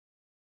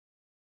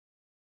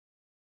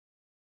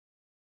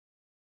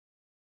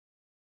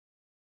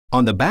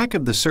On the back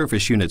of the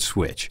surface unit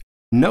switch,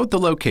 note the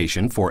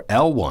location for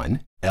L1,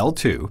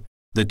 L2,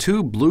 the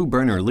two blue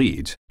burner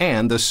leads,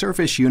 and the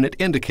surface unit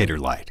indicator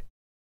light.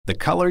 The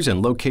colors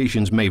and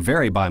locations may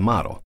vary by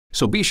model,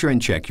 so be sure and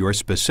check your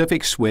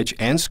specific switch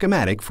and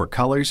schematic for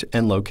colors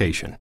and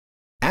location.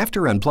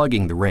 After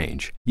unplugging the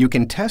range, you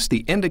can test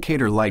the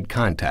indicator light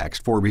contacts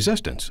for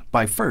resistance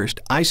by first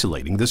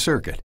isolating the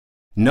circuit.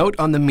 Note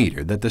on the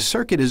meter that the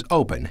circuit is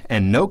open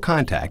and no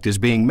contact is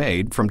being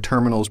made from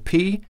terminals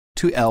P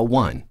to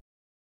L1.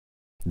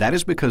 That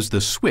is because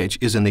the switch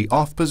is in the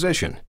off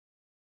position.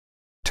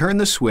 Turn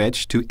the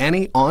switch to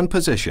any on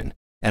position,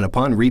 and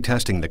upon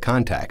retesting the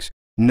contacts,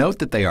 note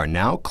that they are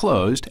now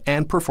closed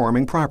and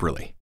performing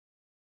properly.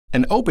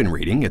 An open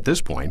reading at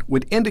this point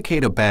would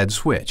indicate a bad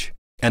switch,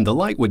 and the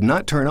light would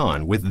not turn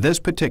on with this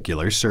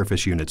particular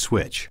surface unit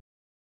switch.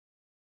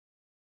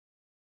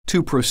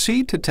 To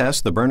proceed to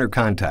test the burner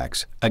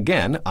contacts,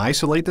 again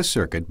isolate the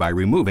circuit by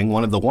removing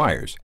one of the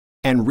wires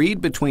and read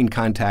between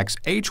contacts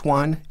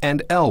H1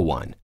 and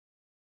L1.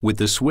 With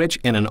the switch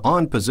in an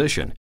on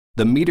position,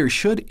 the meter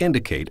should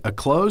indicate a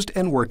closed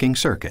and working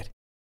circuit.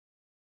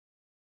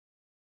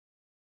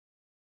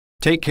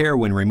 Take care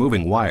when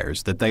removing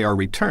wires that they are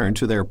returned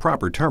to their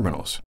proper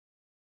terminals.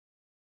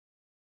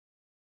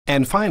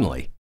 And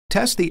finally,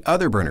 test the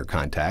other burner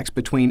contacts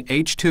between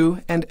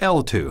H2 and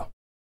L2.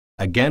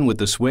 Again with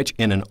the switch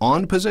in an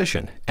on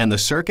position and the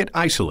circuit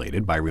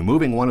isolated by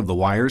removing one of the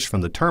wires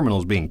from the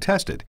terminals being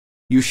tested,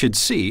 you should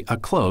see a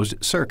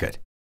closed circuit.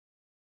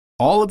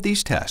 All of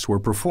these tests were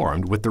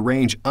performed with the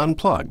range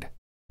unplugged,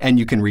 and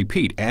you can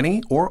repeat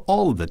any or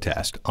all of the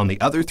tests on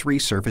the other three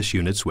surface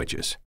unit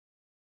switches.